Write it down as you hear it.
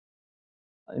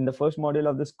in the first module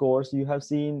of this course, you have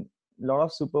seen a lot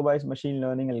of supervised machine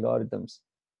learning algorithms.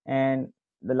 And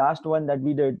the last one that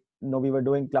we did, we were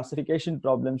doing classification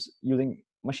problems using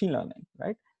machine learning,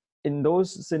 right? In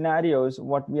those scenarios,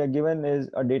 what we are given is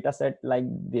a data set like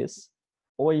this.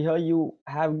 Over here, you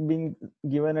have been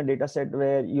given a data set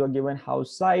where you are given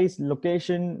house size,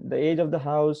 location, the age of the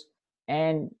house,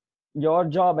 and your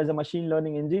job as a machine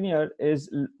learning engineer is,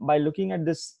 by looking at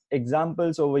this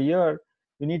examples over here,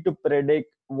 you need to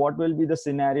predict what will be the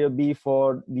scenario be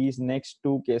for these next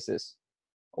two cases.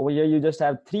 Over here, you just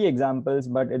have three examples,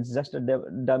 but it's just a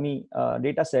dummy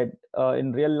data set.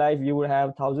 In real life, you would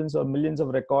have thousands or millions of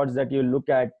records that you look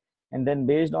at. And then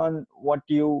based on what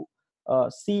you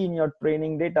see in your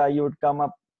training data, you would come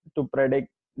up to predict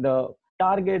the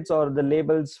targets or the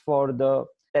labels for the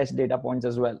test data points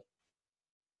as well.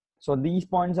 So these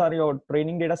points are your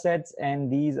training data sets, and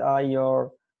these are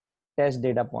your test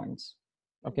data points.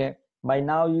 Okay. By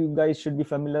now, you guys should be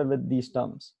familiar with these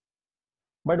terms.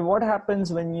 But what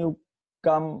happens when you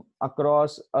come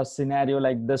across a scenario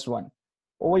like this one?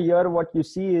 Over here, what you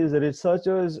see is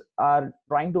researchers are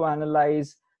trying to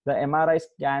analyze the MRI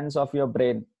scans of your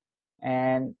brain.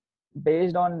 And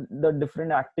based on the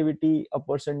different activity a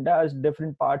person does,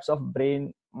 different parts of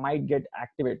brain might get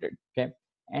activated. Okay.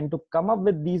 And to come up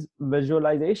with these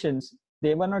visualizations,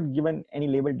 they were not given any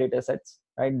labeled data sets,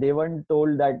 right? They weren't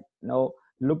told that,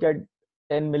 look at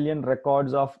 10 million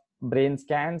records of brain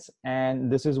scans,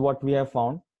 and this is what we have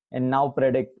found, and now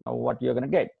predict what you're going to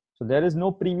get. So there is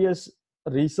no previous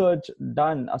research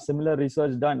done, a similar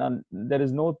research done, and there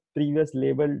is no previous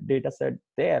labeled data set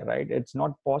there, right? It's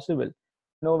not possible.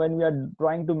 When we are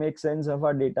trying to make sense of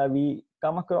our data, we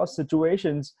come across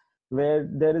situations where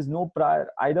there is no prior,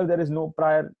 either there is no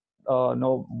prior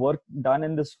work done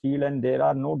in this field, and there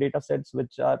are no data sets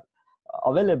which are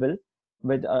available,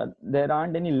 with there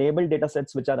aren't any labeled data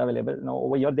sets which are available.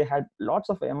 Over here they had lots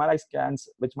of MRI scans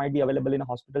which might be available in a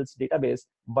hospital's database,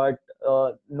 but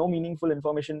no meaningful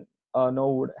information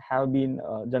would have been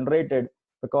generated,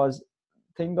 because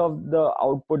think of the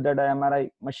output that an MRI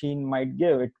machine might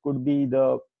give. It could be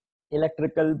the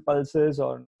electrical pulses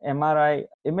or MRI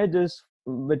images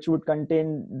which would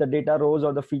contain the data rows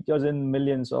or the features in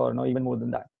millions, or even more than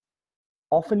that.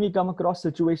 Often we come across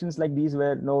situations like these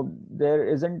where there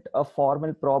isn't a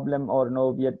formal problem, or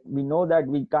we know that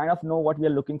we kind of know what we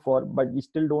are looking for, but we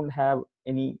still don't have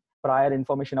any prior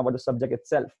information about the subject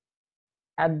itself.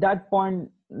 At that point,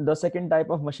 the second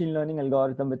type of machine learning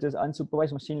algorithm, which is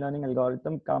unsupervised machine learning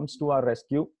algorithm, comes to our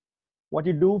rescue. What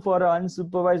you do for an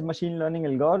unsupervised machine learning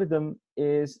algorithm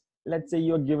is, let's say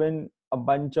you're given a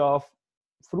bunch of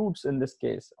fruits in this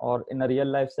case, or in a real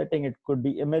life setting, it could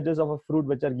be images of a fruit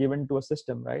which are given to a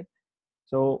system, right?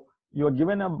 So you're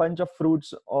given a bunch of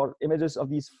fruits, or images of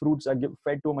these fruits are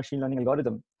fed to a machine learning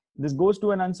algorithm. This goes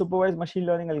to an unsupervised machine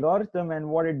learning algorithm, and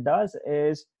what it does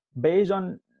is, based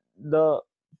on the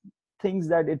things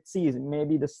that it sees,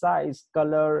 maybe the size,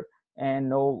 color,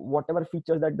 and whatever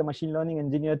features that the machine learning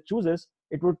engineer chooses,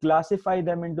 it would classify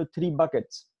them into three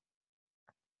buckets.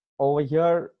 Over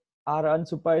here, our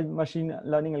unsupervised machine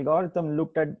learning algorithm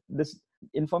looked at this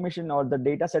information or the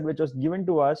data set which was given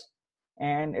to us,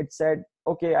 and it said,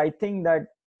 okay, I think that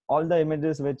all the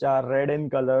images which are red in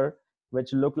color,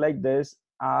 which look like this,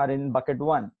 are in bucket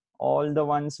one. All the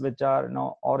ones which are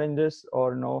oranges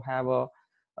or have a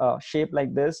shape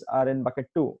like this are in bucket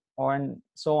two, and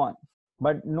so on.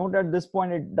 But note, at this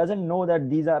point, it doesn't know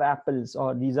that these are apples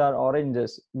or these are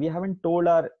oranges. We haven't told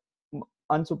our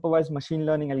unsupervised machine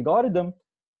learning algorithm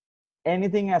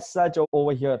anything as such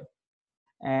over here.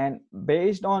 And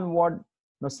based on what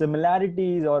the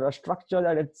similarities or a structure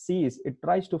that it sees, it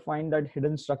tries to find that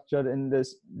hidden structure in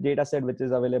this data set which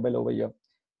is available over here,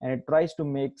 and it tries to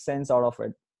make sense out of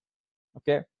it.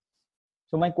 Okay.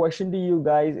 So my question to you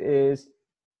guys is,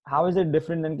 how is it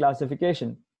different than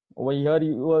classification? Over here,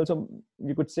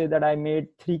 you could say that I made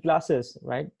three classes,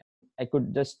 right? I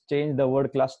could just change the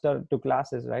word cluster to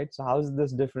classes, right? So how is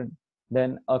this different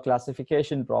than a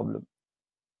classification problem?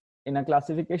 In a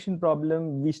classification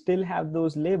problem, we still have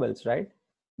those labels, right?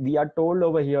 We are told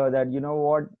over here that,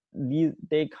 we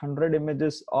take 100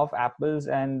 images of apples,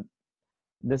 and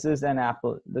this is an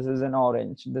apple, this is an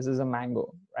orange, this is a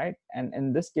mango, right? And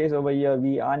in this case over here,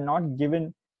 we are not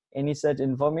given any such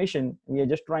information. We are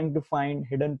just trying to find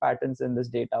hidden patterns in this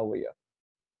data over here.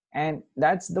 And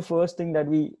that's the first thing that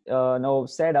we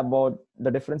said about the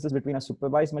differences between a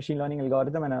supervised machine learning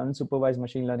algorithm and an unsupervised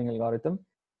machine learning algorithm.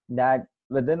 That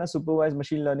within a supervised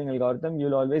machine learning algorithm,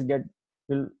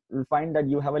 you'll find that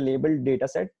you have a labeled data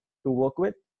set to work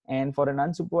with. And for an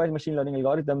unsupervised machine learning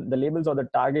algorithm, the labels or the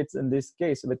targets in this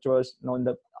case, which was in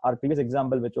the our previous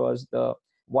example, which was the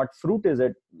what fruit is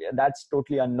it, that's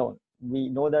totally unknown. We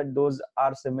know that those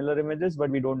are similar images, but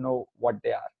we don't know what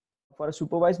they are. For a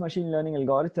supervised machine learning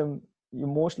algorithm, you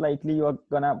most likely you are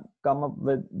gonna come up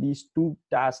with these two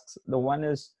tasks. The one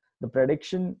is the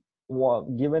prediction.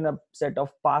 Given a set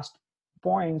of past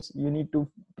points, you need to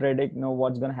predict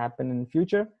what's going to happen in the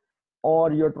future,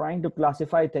 or you're trying to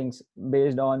classify things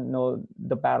based on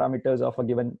the parameters of a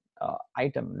given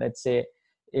item. Let's say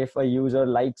if a user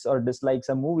likes or dislikes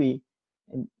a movie,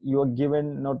 and you are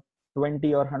given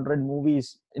 20 or 100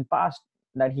 movies in past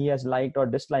that he has liked or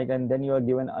disliked, and then you are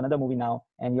given another movie now,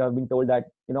 and you have been told that,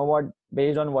 what,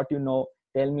 based on what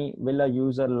tell me, will a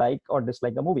user like or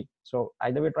dislike a movie? So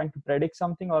either we're trying to predict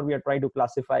something or we are trying to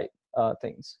classify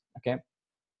things. Okay.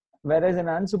 Whereas an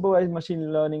unsupervised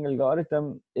machine learning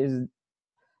algorithm is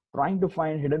trying to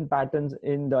find hidden patterns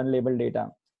in the unlabeled data.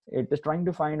 It is trying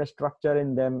to find a structure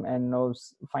in them and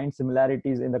find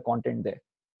similarities in the content there.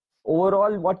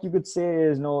 Overall, what you could say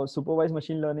is supervised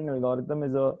machine learning algorithm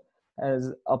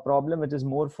is a problem which is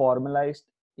more formalized,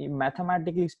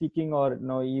 mathematically speaking, or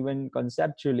even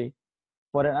conceptually.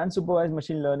 For an unsupervised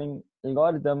machine learning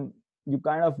algorithm, you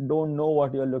kind of don't know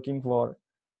what you're looking for.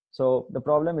 So the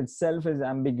problem itself is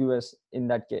ambiguous in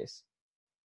that case.